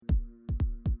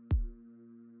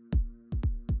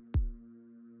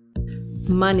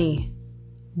money,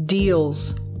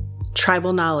 deals,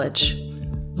 tribal knowledge,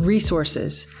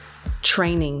 resources,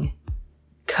 training,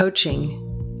 coaching,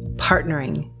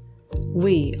 partnering.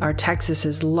 We are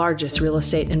Texas's largest real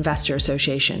estate investor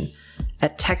association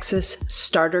at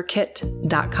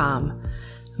texasstarterkit.com.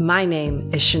 My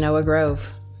name is Shanoa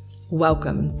Grove.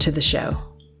 Welcome to the show.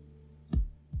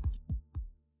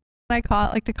 I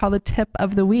like to call the tip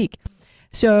of the week.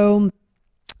 So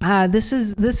this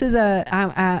is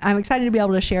I'm excited to be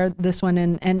able to share this one,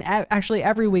 and actually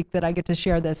every week that I get to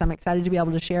share this, I'm excited to be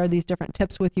able to share these different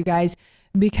tips with you guys,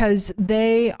 because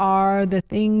they are the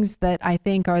things that I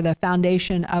think are the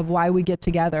foundation of why we get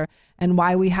together and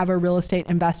why we have a real estate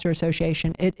investor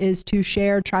association. It is to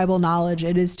share tribal knowledge.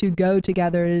 It is to go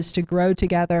together. It is to grow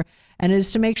together. And it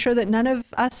is to make sure that none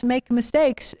of us make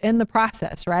mistakes in the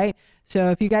process, right? So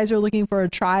if you guys are looking for a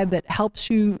tribe that helps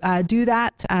you do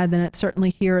that, then it's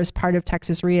certainly here as part of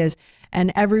Texas REIAs.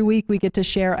 And every week we get to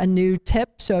share a new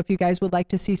tip. So if you guys would like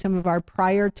to see some of our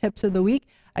prior tips of the week,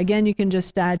 again, you can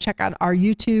just check out our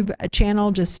YouTube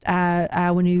channel. Just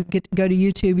when you go to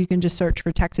YouTube, you can just search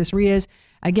for Texas REIAs.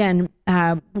 Again,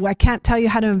 I can't tell you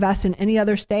how to invest in any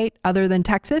other state other than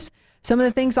Texas. Some of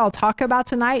the things I'll talk about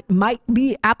tonight might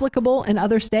be applicable in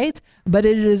other states, but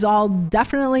it is all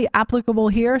definitely applicable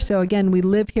here. So again, we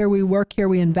live here, we work here,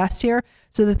 we invest here.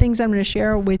 So the things I'm going to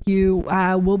share with you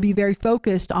will be very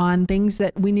focused on things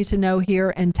that we need to know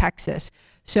here in Texas.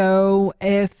 So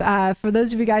if for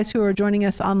those of you guys who are joining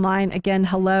us online, again,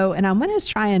 hello. And I'm going to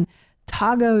try and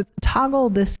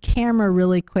toggle this camera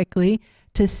really quickly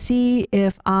to see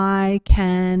if I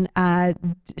can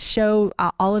show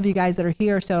all of you guys that are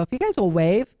here. So if you guys will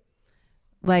wave,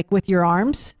 like with your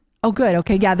arms. Oh, good.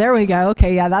 Okay. Yeah, there we go.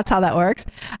 Okay. Yeah, that's how that works.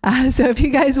 So if you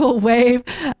guys will wave,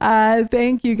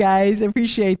 thank you guys.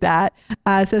 Appreciate that.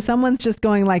 So someone's just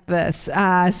going like this.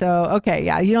 So, okay.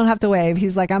 Yeah, you don't have to wave.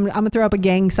 He's like, I'm going to throw up a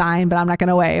gang sign, but I'm not going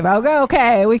to wave. I'll go,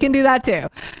 okay, we can do that too.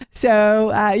 So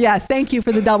yes, thank you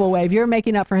for the double wave. You're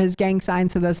making up for his gang sign.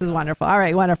 So this is wonderful. All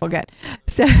right. Wonderful. Good.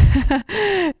 So,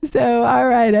 all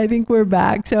right. I think we're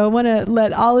back. So I want to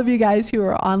let all of you guys who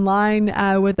are online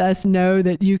with us know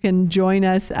that you can join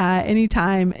us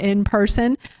anytime in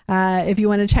person. If you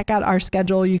want to check out our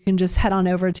schedule, you can just head on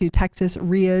over to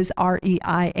TexasREIAs,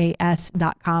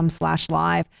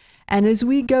 REIAS.com/live. And as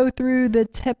we go through the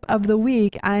tip of the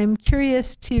week, I'm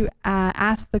curious to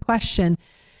ask the question,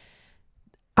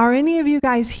 are any of you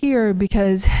guys here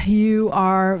because you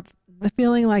are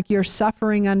feeling like you're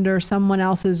suffering under someone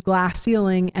else's glass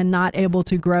ceiling and not able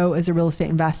to grow as a real estate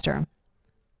investor?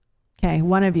 Okay,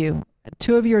 one of you.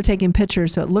 Two of you are taking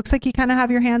pictures, so it looks like you kind of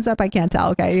have your hands up. I can't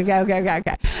tell. Okay.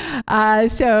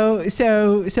 So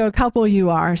a couple you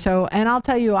are. So, and I'll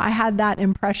tell you, I had that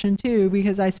impression too,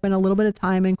 because I spent a little bit of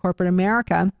time in corporate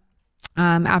America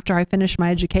after I finished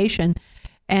my education.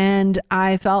 And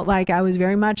I felt like I was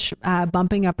very much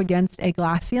bumping up against a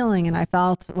glass ceiling. And I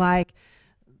felt like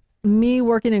me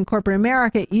working in corporate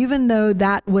America, even though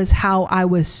that was how I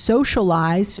was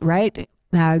socialized, right?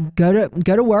 Go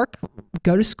to work,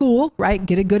 go to school, right?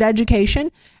 Get a good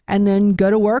education, and then go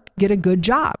to work, get a good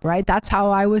job, right? That's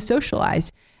how I was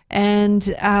socialized. And,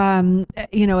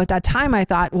 at that time I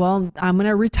thought, well, I'm going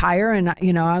to retire. And,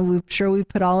 I'm sure we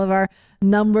put all of our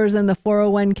numbers in the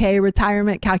 401k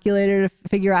retirement calculator to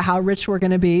figure out how rich we're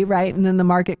going to be, right? And then the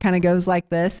market kind of goes like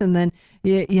this. And then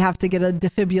you have to get a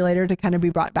defibrillator to kind of be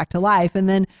brought back to life. And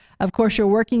then, of course, you're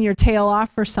working your tail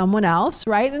off for someone else,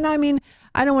 right? And I mean,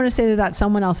 I don't want to say that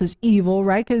someone else is evil,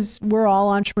 right? Because we're all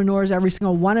entrepreneurs, every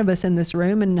single one of us in this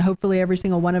room, and hopefully every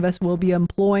single one of us will be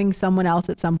employing someone else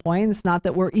at some point. It's not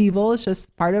that we're evil; it's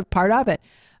just part of it.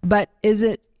 But is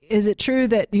it true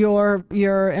that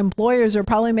your employers are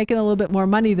probably making a little bit more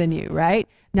money than you, right?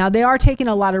 Now they are taking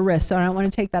a lot of risks, so I don't want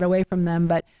to take that away from them,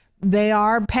 but they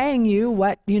are paying you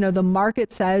what the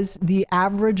market says the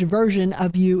average version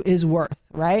of you is worth,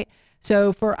 right?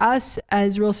 So for us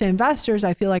as real estate investors,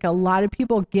 I feel like a lot of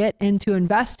people get into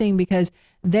investing because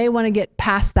they want to get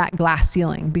past that glass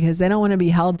ceiling, because they don't want to be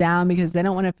held down, because they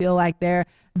don't want to feel like their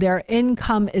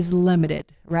income is limited,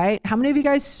 right? How many of you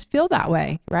guys feel that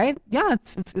way, right? Yeah,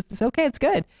 it's okay. It's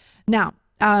good. Now,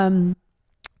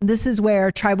 this is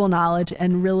where tribal knowledge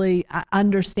and really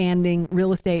understanding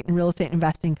real estate and real estate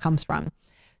investing comes from.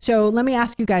 So let me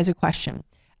ask you guys a question.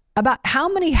 About how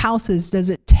many houses does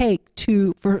it take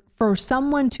for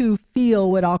someone to feel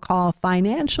what I'll call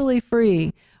financially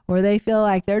free, where they feel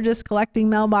like they're just collecting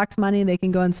mailbox money, they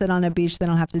can go and sit on a beach, they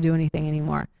don't have to do anything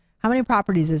anymore? How many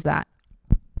properties is that?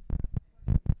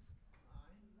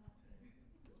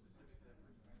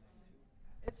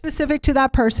 It's specific to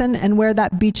that person and where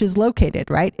that beach is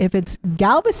located, right? If it's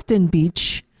Galveston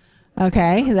Beach,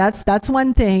 Okay, that's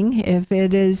one thing. If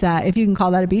it is, if you can call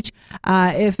that a beach,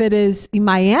 if it is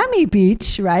Miami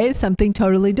Beach, right, something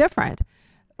totally different.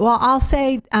 Well, I'll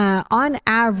say on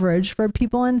average for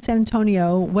people in San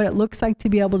Antonio, what it looks like to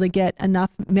be able to get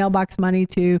enough mailbox money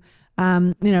to,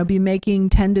 be making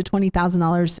 $10,000 to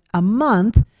 $20,000 a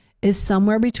month is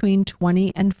somewhere between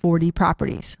 20 and 40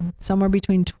 properties, somewhere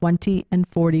between 20 and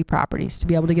 40 properties to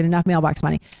be able to get enough mailbox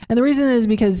money. And the reason is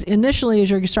because initially, as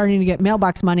you're starting to get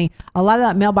mailbox money, a lot of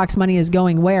that mailbox money is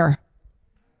going where?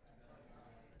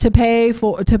 To pay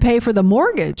for the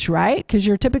mortgage, right? Because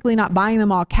you're typically not buying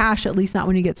them all cash, at least not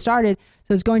when you get started.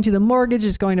 So it's going to the mortgage,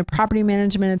 it's going to property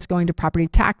management, it's going to property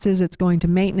taxes, it's going to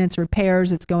maintenance,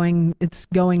 repairs, it's going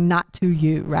not to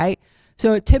you, right?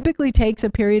 So it typically takes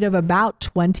a period of about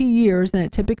 20 years, and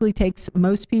it typically takes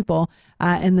most people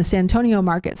in the San Antonio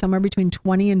market somewhere between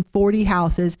 20 and 40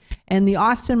 houses. In the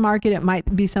Austin market, it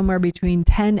might be somewhere between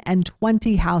 10 and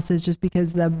 20 houses just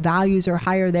because the values are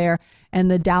higher there.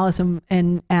 And the Dallas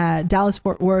and Dallas,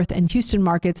 Fort Worth, and Houston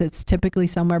markets, it's typically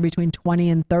somewhere between 20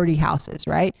 and 30 houses,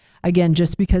 right? Again,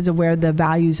 just because of where the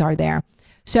values are there.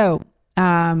 So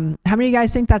how many of you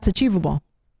guys think that's achievable?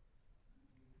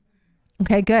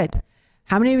 Okay, good.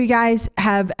 How many of you guys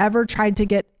have ever tried to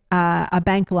get a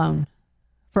bank loan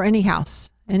for any house?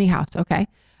 Any house, okay.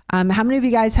 How many of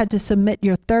you guys had to submit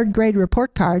your third grade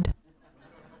report card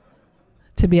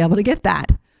to be able to get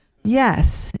that?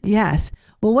 Yes.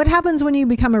 Well, what happens when you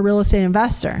become a real estate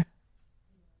investor?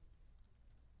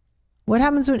 What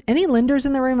happens when any lenders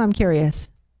in the room? I'm curious.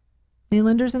 Any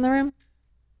lenders in the room?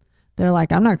 They're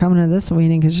like, I'm not coming to this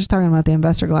meeting because she's talking about the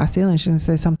investor glass ceiling. She's going to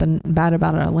say something bad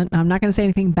about a lender. I'm not going to say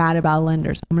anything bad about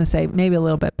lenders. I'm going to say maybe a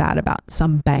little bit bad about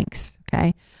some banks.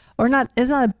 Okay. Or not,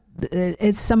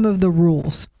 it's some of the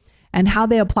rules and how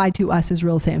they apply to us as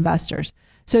real estate investors.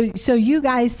 So you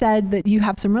guys said that you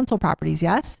have some rental properties.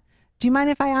 Yes. Do you mind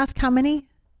if I ask how many?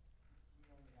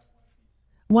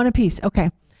 One apiece. Okay.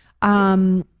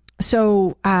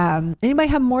 So anybody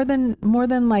have more than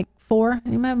like four?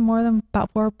 Anybody have more than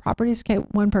about 4 properties? Okay,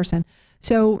 one person.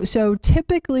 So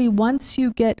typically once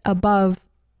you get above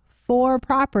 4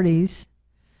 properties,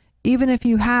 even if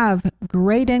you have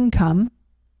great income,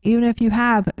 even if you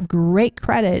have great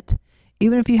credit,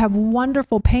 even if you have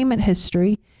wonderful payment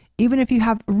history, even if you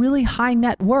have really high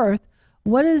net worth,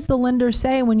 what does the lender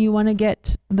say when you want to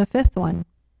get the 5th one?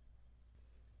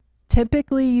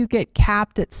 Typically, you get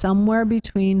capped at somewhere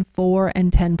between 4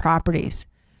 and 10 properties.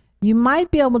 You might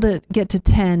be able to get to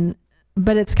 10,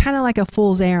 but it's kind of like a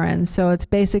fool's errand. So it's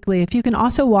basically, if you can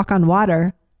also walk on water,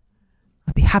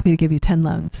 I'd be happy to give you 10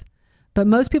 loans. But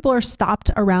most people are stopped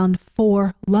around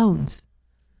 4 loans.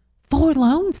 4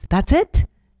 loans? That's it?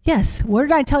 Yes. Where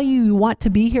did I tell you want to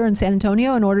be here in San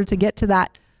Antonio in order to get to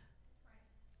that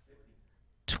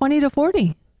 20 to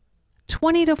 40?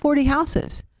 20 to 40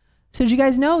 houses. So did you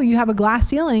guys know you have a glass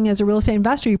ceiling as a real estate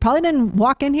investor? You probably didn't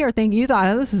walk in here thinking you thought,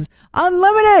 oh, this is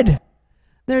unlimited.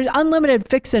 There's unlimited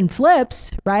fix and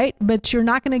flips, right? But you're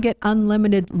not going to get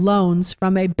unlimited loans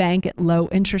from a bank at low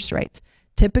interest rates.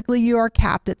 Typically, you are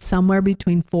capped at somewhere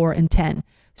between 4 and 10.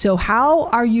 So how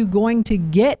are you going to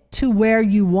get to where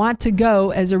you want to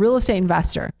go as a real estate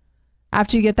investor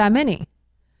after you get that many?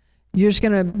 You're just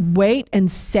going to wait and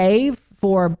save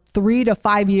for 3 to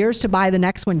 5 years to buy the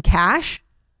next one cash?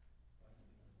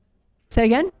 Say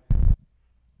again?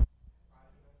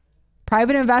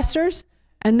 Private investors,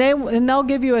 and they'll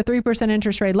give you a 3%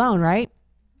 interest rate loan, right?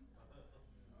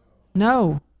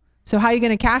 No. So how are you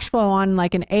going to cash flow on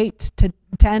like an 8 to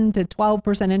 10 to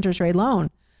 12% interest rate loan?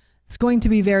 It's going to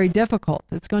be very difficult.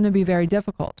 It's going to be very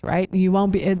difficult, right? You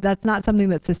won't be. That's not something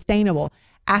that's sustainable.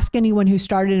 Ask anyone who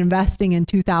started investing in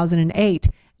 2008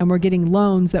 and were getting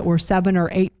loans that were 7 or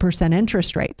 8%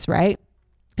 interest rates, right?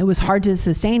 It was hard to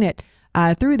sustain it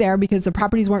through there because the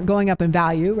properties weren't going up in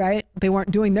value, right? They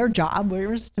weren't doing their job, which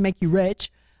was to make you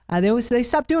rich. They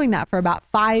stopped doing that for about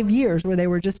 5 years where they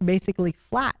were just basically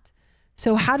flat.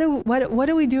 So what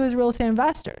do we do as real estate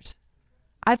investors?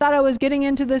 I thought I was getting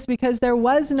into this because there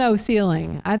was no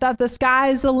ceiling. I thought the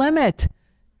sky's the limit,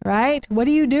 right? What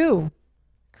do?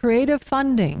 Creative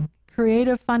funding.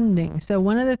 So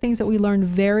one of the things that we learned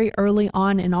very early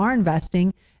on in our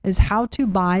investing is how to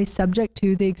buy subject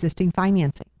to the existing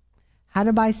financing. How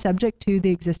to buy subject to the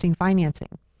existing financing.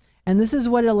 And this is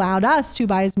what allowed us to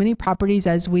buy as many properties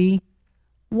as we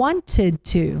wanted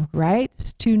to, right?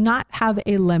 To not have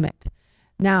a limit.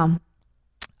 Now,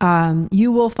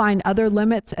 you will find other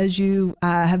limits as you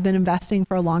have been investing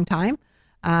for a long time.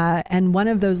 And one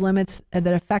of those limits that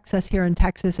affects us here in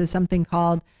Texas is something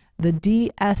called the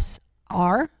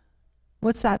DSR.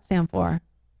 What's that stand for?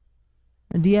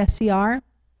 DSCR?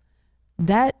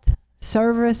 Debt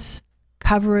service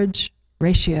coverage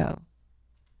ratio.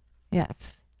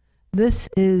 Yes, this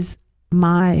is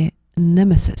my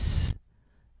nemesis.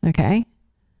 Okay,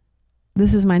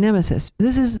 this is my nemesis.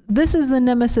 This is the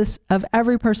nemesis of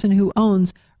every person who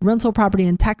owns rental property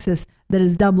in Texas that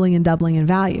is doubling and doubling in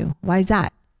value. Why is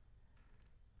that?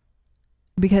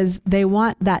 Because they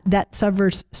want that debt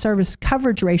service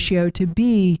coverage ratio to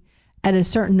be at a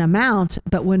certain amount,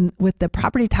 but with the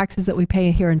property taxes that we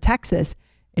pay here in Texas,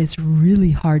 it's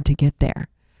really hard to get there.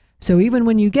 So even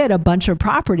when you get a bunch of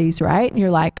properties, right, and you're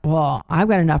like, well, I've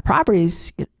got enough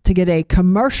properties to get a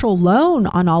commercial loan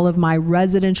on all of my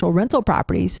residential rental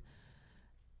properties,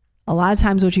 a lot of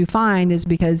times what you find is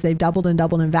because they've doubled and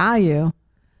doubled in value,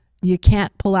 you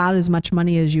can't pull out as much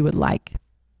money as you would like.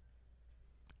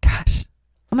 Gosh,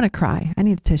 I'm going to cry. I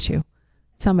need a tissue.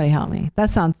 Somebody help me.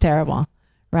 That sounds terrible,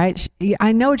 right?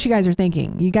 I know what you guys are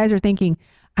thinking. You guys are thinking,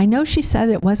 I know she said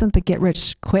it wasn't the get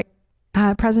rich quick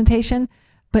presentation,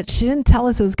 but she didn't tell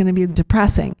us it was going to be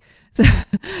depressing.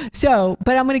 So,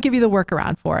 but I'm going to give you the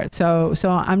workaround for it. So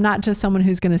I'm not just someone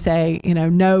who's going to say,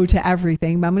 no to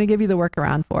everything, but I'm going to give you the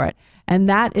workaround for it. And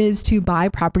that is to buy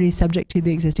properties subject to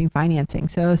the existing financing.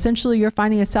 So essentially you're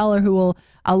finding a seller who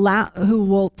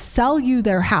will sell you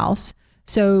their house.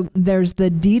 So there's the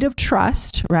deed of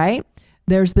trust, right?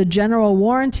 There's the general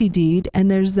warranty deed, and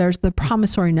there's the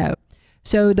promissory note.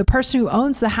 So the person who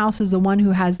owns the house is the one who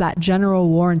has that general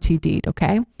warranty deed,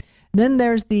 okay? Then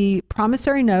there's the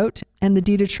promissory note and the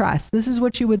deed of trust. This is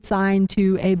what you would sign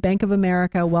to a Bank of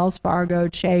America, Wells Fargo,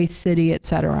 Chase, Citi,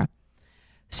 etc.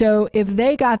 So if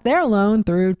they got their loan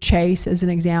through Chase, as an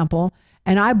example,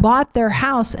 and I bought their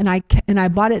house and I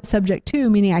bought it subject to,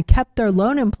 meaning I kept their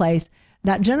loan in place,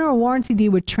 that general warranty deed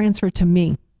would transfer to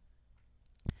me.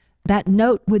 That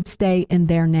note would stay in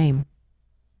their name.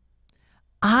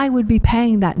 I would be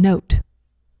paying that note.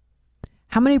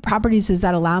 How many properties does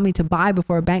that allow me to buy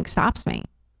before a bank stops me?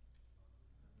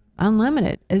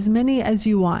 Unlimited, as many as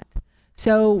you want.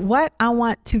 So what I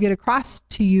want to get across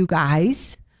to you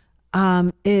guys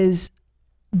is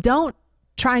don't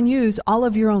try and use all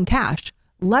of your own cash.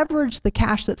 Leverage the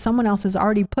cash that someone else has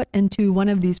already put into one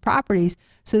of these properties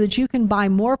so that you can buy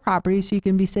more properties, so you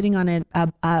can be sitting on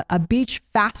a beach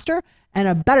faster and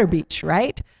a better beach,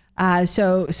 right?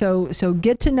 So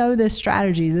get to know this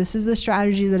strategy. This is the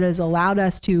strategy that has allowed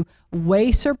us to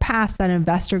way surpass that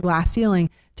investor glass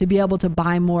ceiling to be able to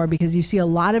buy more, because you see a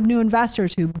lot of new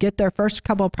investors who get their first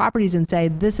couple of properties and say,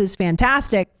 this is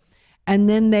fantastic. And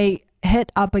then they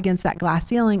hit up against that glass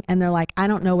ceiling and they're like, I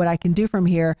don't know what I can do from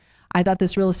here. I thought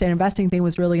this real estate investing thing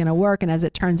was really going to work. And as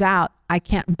it turns out, I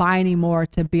can't buy anymore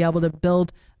to be able to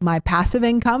build my passive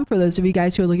income, for those of you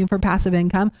guys who are looking for passive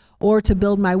income, or to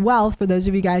build my wealth, for those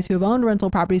of you guys who have owned rental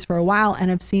properties for a while and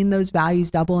have seen those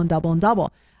values double and double and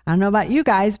double. I don't know about you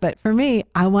guys, but for me,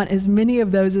 I want as many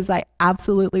of those as I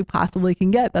absolutely possibly can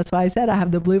get. That's why I said I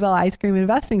have the Bluebell ice cream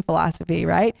investing philosophy,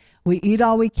 right? We eat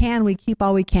all we can, we keep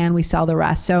all we can, we sell the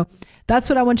rest. So that's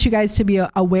what I want you guys to be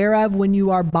aware of when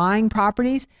you are buying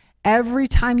properties. Every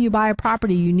time you buy a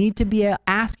property, you need to be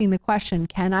asking the question,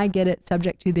 can I get it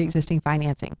subject to the existing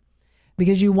financing?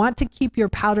 Because you want to keep your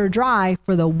powder dry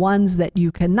for the ones that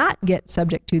you cannot get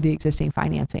subject to the existing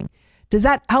financing. Does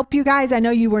that help you guys? I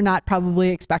know you were not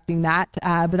probably expecting that,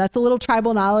 but that's a little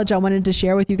tribal knowledge I wanted to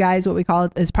share with you guys, what we call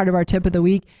it as part of our tip of the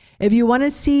week. If you want to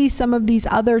see some of these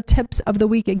other tips of the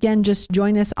week, again, just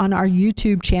join us on our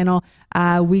YouTube channel.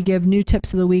 We give new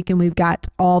tips of the week, and we've got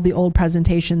all the old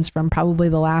presentations from probably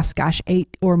the last,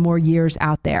 8 or more years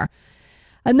out there.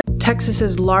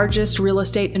 Texas's largest real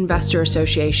estate investor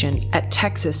association at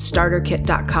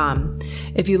TexasStarterKit.com.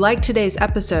 If you like today's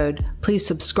episode, please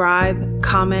subscribe,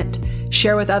 comment,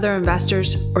 share with other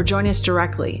investors, or join us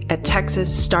directly at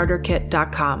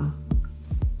TexasStarterKit.com.